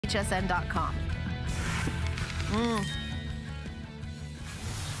hsn.com.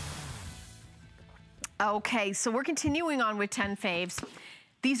 Okay, so we're continuing on with 10 faves.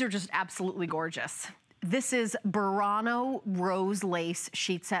 These are just absolutely gorgeous. This is Burano Rose Lace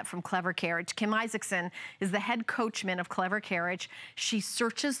Sheet Set from Clever Carriage. Kim Isaacsohn is the head coachman of Clever Carriage. She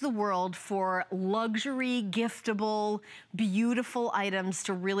searches the world for luxury, giftable, beautiful items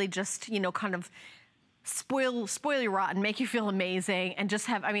to really just, you know, kind of spoil you rotten, make you feel amazing, and just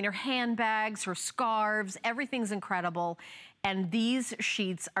have, I mean, her handbags, her scarves, everything's incredible. And these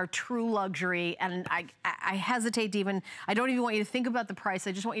sheets are true luxury, and I hesitate to even, I don't even want you to think about the price,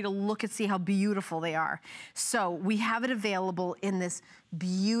 I just want you to look and see how beautiful they are. So we have it available in this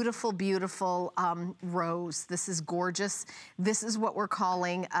beautiful, beautiful rose. This is gorgeous. This is what we're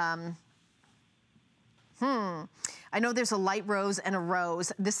calling, I know there's a light rose and a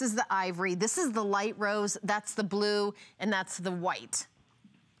rose. This is the ivory, this is the light rose, that's the blue, and that's the white.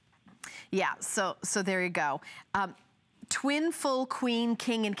 Yeah, so there you go. Twin full queen,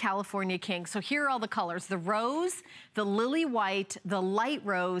 king, and California king. So here are all the colors: the rose, the lily white, the light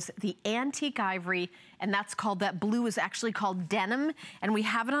rose, the antique ivory, and that's called, that blue is actually called denim, and we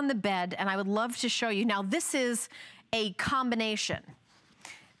have it on the bed, and I would love to show you. Now this is a combination.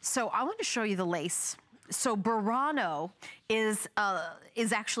 So I want to show you the lace. So Burano is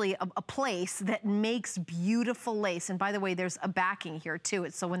actually a place that makes beautiful lace. And by the way, there's a backing here to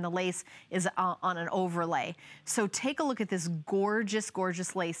it, so when the lace is on an overlay. So take a look at this gorgeous,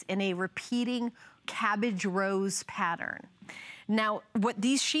 gorgeous lace in a repeating cabbage rose pattern. Now, what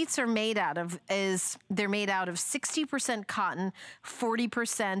these sheets are made out of is, they're made out of 60% cotton,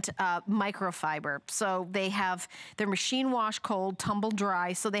 40% microfiber. So they're machine wash cold, tumble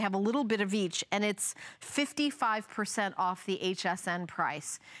dry, so they have a little bit of each, and it's 55% off the HSN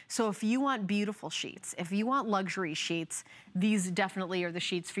price. So if you want beautiful sheets, if you want luxury sheets, these definitely are the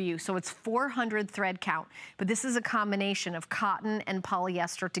sheets for you. So it's 400 thread count, but this is a combination of cotton and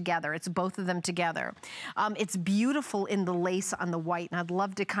polyester together. It's both of them together. It's beautiful in the lace on the white, and I'd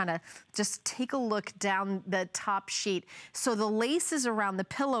love to kind of just take a look down the top sheet. So the lace is around the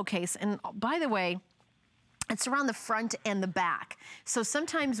pillowcase, and by the way, it's around the front and the back. So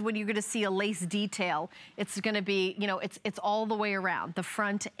sometimes when you're gonna see a lace detail, it's gonna be, you know, it's all the way around, the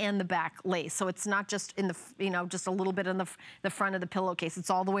front and the back lace. So it's not just in the, you know, just a little bit in the front of the pillowcase, it's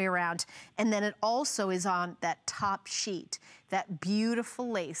all the way around. And then it also is on that top sheet, that beautiful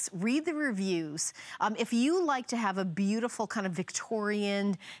lace. Read the reviews. If you like to have a beautiful kind of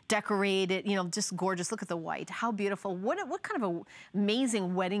Victorian, decorated, you know, just gorgeous, look at the white, how beautiful. What kind of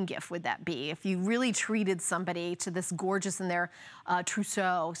amazing wedding gift would that be if you really treated somebody to this gorgeous in their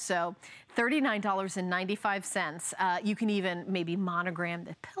trousseau? So $39.95. You can even maybe monogram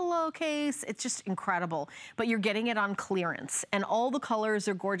the pillowcase. It's just incredible. But you're getting it on clearance, and all the colors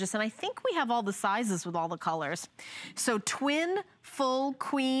are gorgeous. And I think we have all the sizes with all the colors. So twin, full,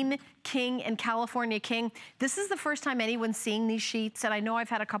 queen, king, and California king. This is the first time anyone's seeing these sheets, and I know I've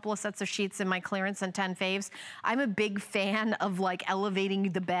had a couple of sets of sheets in my clearance and 10 faves. I'm a big fan of like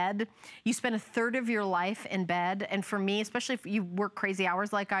elevating the bed. You spend a third of your life in bed, and for me, especially if you work crazy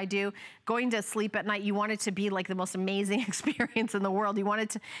hours like I do, going to sleep at night, you want it to be like the most amazing experience in the world. You want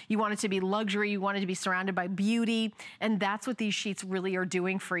it to be luxury, you want it to be surrounded by beauty, and that's what these sheets really are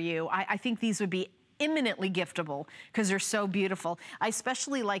doing for you. I think these would be eminently giftable because they're so beautiful. I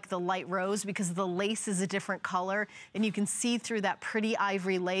especially like the light rose because the lace is a different color, and you can see through that pretty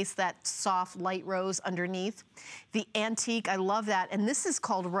ivory lace, that soft light rose underneath. The antique, I love that. And this is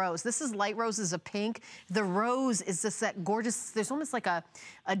called rose. This is light rose, is a pink. The rose is just that gorgeous, there's almost like a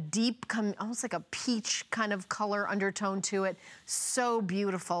deep, almost like a peach kind of color undertone to it. So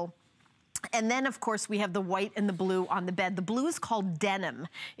beautiful. And then, of course, we have the white and the blue on the bed. The blue is called denim.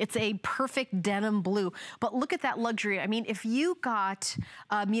 It's a perfect denim blue. But look at that luxury. I mean, if you got,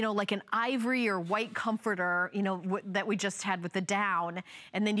 you know, like an ivory or white comforter, you know, that we just had with the down,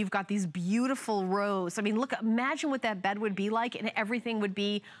 and then you've got these beautiful rose. I mean, look, imagine what that bed would be like, and everything would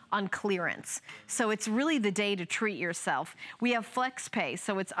be on clearance. So it's really the day to treat yourself. We have flex pay,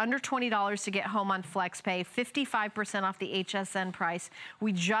 so it's under $20 to get home on flex pay, 55% off the HSN price.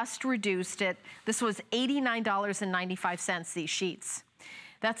 We just reduced it. This was $89.95, these sheets.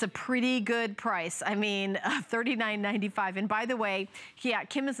 That's a pretty good price. I mean, $39.95. And by the way, yeah,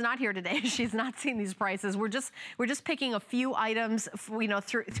 Kim is not here today. She's not seen these prices. We're just picking a few items, you know,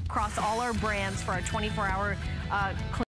 across all our brands for our 24-hour